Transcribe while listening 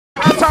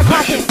I start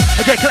clapping.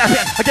 I get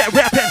clapping, I get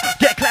rapping,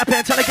 get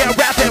clapping till I get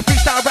rapping.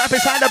 Freestyle rap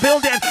inside the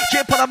building.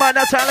 Chip on the mic,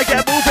 that's how I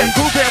get moving.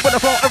 Grooving with the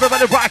flow,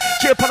 everybody rock.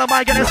 Chip on the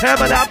mic and it's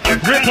hammered up.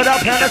 Rip it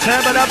up, and it's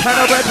hammered up,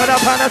 and rip it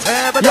up, and it's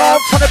hammered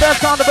up. Yo, turn the best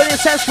on the video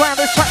sense round.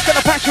 This track's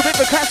gonna pack you in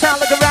the class out.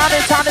 Look around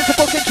in town, it's a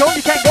full control.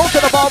 You can't go to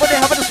the bar when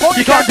they're having a smoke.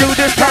 You can't do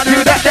this, can't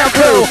do that, now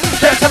crew.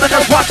 They're telling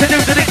us what to do,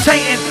 they're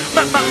dictating.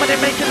 When they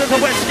make it to the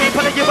West Gate,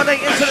 putting you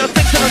into the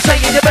things that I'm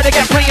saying. You better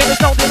get playing,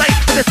 there's no delay.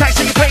 In the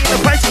taxi, you're paying the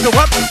prices go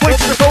up. Wait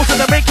till the goals and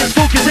they're making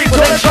school, cause they were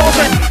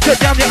chosen. Cut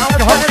down your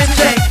alcohol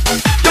intake.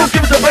 Don't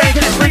give us a break,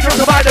 it's legal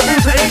to buy the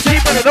booze that ain't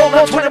cheap. And you don't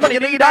know 20 when you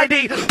need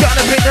ID. Got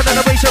an opinion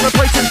and a race and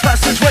replaces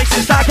classes,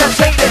 races. I can't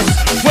say this.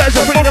 Where's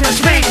the freedom of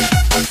speech?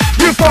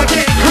 You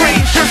fucking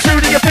green, just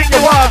who do you think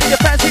you are? You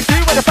fancy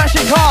two with a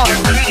fashion car.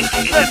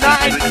 The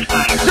 9,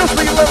 just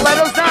leave little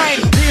letters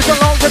 9. These are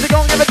long cause they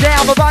gon' give it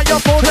down. About your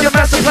phone with your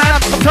master plan.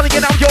 I'm telling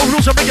you now, your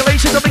rules and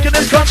regulations are making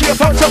this country a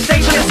fucked up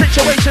nation. The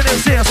situation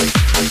is this.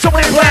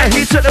 Someone glad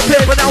he took the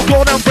pit, but now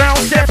Gordon Brown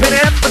stepping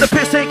in. When the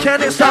piss take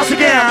can, it starts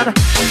again.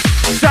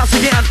 Starts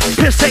again,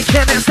 piss take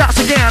can, it starts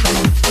again.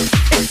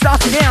 It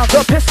starts again,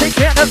 the piss take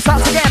can, it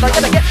starts again. I'm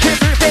gonna get you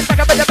moving back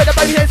up in the bit of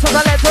baby heads from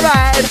the left to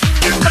right.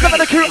 I'm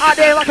gonna crew out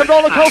there like a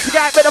roller coaster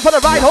guy, better for the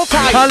ride, hold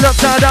tight. I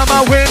looked out of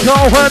my window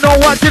and oh,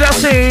 what did I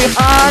see?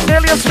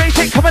 Nearly a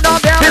spaceship coming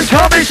on down. It's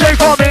coming straight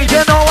for me,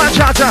 you know I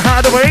tried to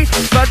hide away,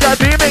 but that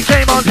beaming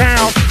came on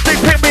down. They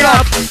picked me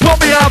up,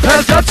 put me up,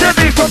 and dumped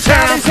me from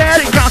town.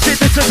 They got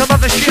it, this is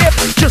another ship.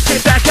 Just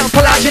sit back and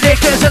pull out your dick.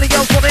 There's any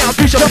else when they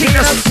abuse your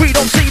penis. We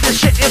don't see this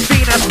shit in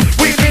Venus.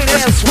 We mean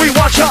this, we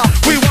want your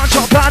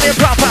body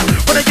proper.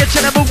 When I get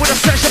you in the mood with a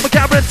session, we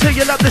guarantee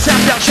you love this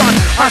after shot.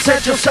 I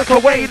said just suck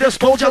away, this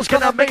mojo's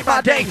gonna make my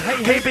day.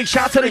 Hey, big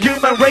shout to the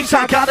human race,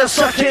 I got us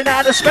sucking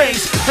out of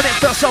space. And it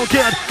felt so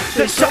good,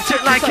 they sucked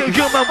it like a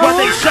human when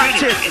they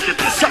sucked it.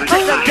 Sucked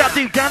it and got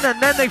deep down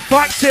and then they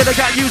fucked it. I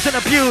got used and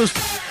abused,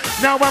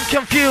 now I'm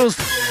confused.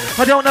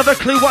 I don't have a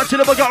clue what to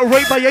do, I got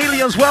raped by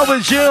aliens, well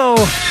with you.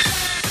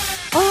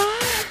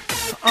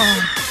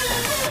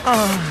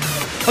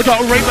 I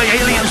got raped by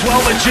aliens, well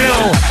with you.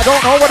 I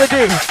don't know what to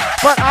do,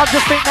 but I'll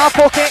just think now,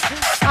 fuck it.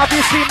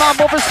 Obviously my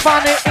mother's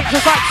fan it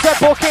just like to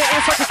book it.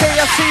 It's like a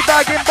KFC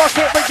bag in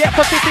bucket, we get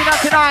for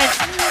 $15.99.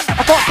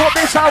 I thought for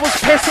this I was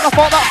pissed and I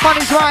thought that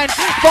funny's mine.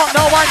 Thought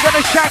no, I'm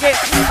gonna shag it.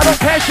 I don't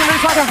care, she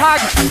looks like a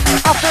hag.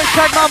 After I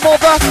shag my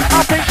mother,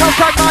 I think I'll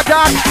shag my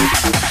dad.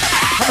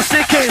 I'm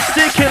sticky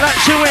like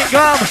chewing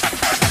gum.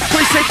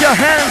 Please take your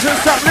hands and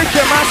stop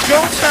licking my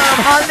scrotum.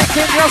 I'm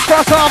licking your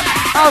scrotum.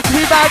 I'll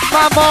teabag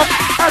my mom.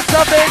 I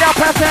shove it up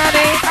her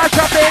fanny. I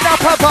shove it up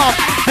her bum.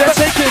 They're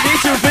taking me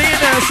to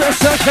Venus and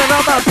sucking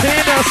on my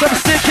penis. I'm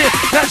sticky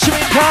like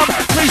chewing gum.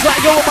 Please let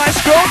go of my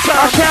scrotum.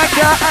 I shagged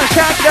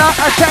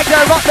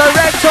her, rock the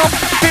rectum.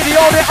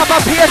 Videoed it on my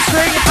PS3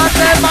 and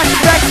then my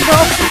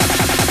rectum.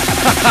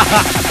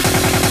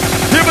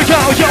 Here we go,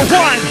 yo,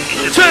 1,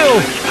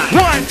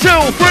 2,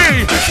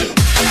 3.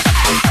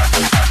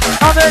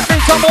 And then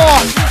did some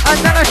more, and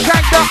then I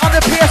shagged her on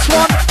the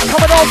PS1,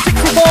 Commodore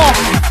 64.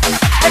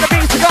 In the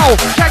beat to go,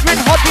 shagging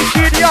Hobby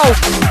Studio.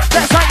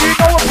 That's how you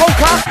know a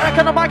poker, back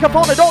on the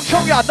microphone, I don't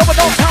show ya, no, I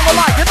don't tell a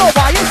lie. You know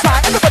why,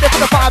 inside, everybody for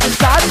the vibe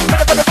inside.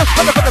 Ready for the rush,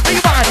 ready for the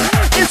rewind.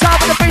 Inside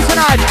with the beat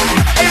tonight.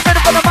 Ain't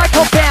ready for the mic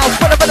on bounce,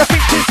 ready for the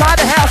beat inside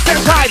the house,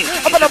 inside.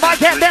 I'm on the mic,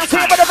 get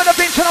bouncing, ready for the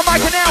beat on the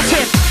mic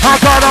announcing. I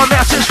got a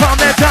message from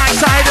the dark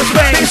side of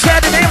space. They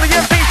said an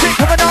alien beat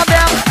coming on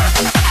down.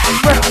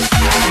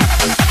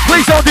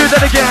 Please don't do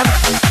that again.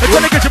 It's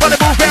gonna get you by the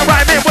move and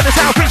right in when it's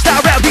out.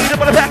 Freestyle rap, beat up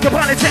on the back of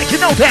on attack, you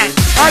know that.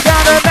 I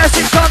got a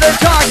message from the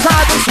dark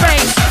side of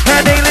space.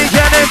 An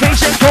alien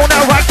invasion, gonna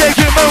rock the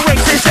human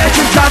race. They said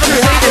you time to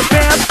say this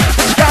band,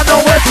 but you got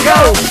nowhere to go.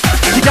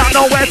 You got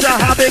nowhere to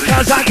hide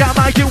because I got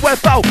my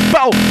UFO.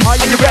 Are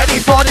you ready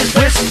for this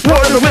bliss?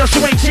 War of the wheels,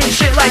 you ain't seen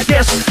shit like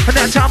this. And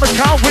that time has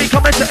come, we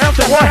coming to Earth,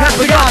 the war has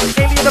begun.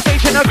 Alien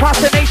invasion across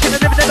the nation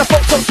and living in a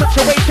photo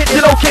situation.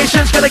 The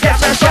location's gonna get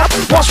messed up.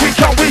 Once we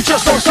come, we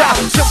just don't stop.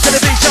 Jump to the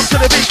beat,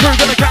 crew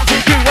gonna count to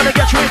you. Wanna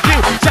get you with you.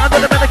 Sound of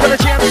the medical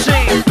GMC.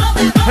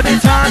 And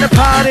it's time to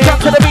party.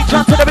 Jump to the beat,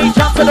 jump to the beat,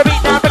 jump to the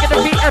beat. Now bring the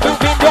feet and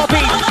move in your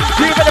beat.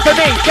 You ready for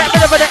me? Get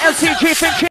ready for the LCG FINCHY.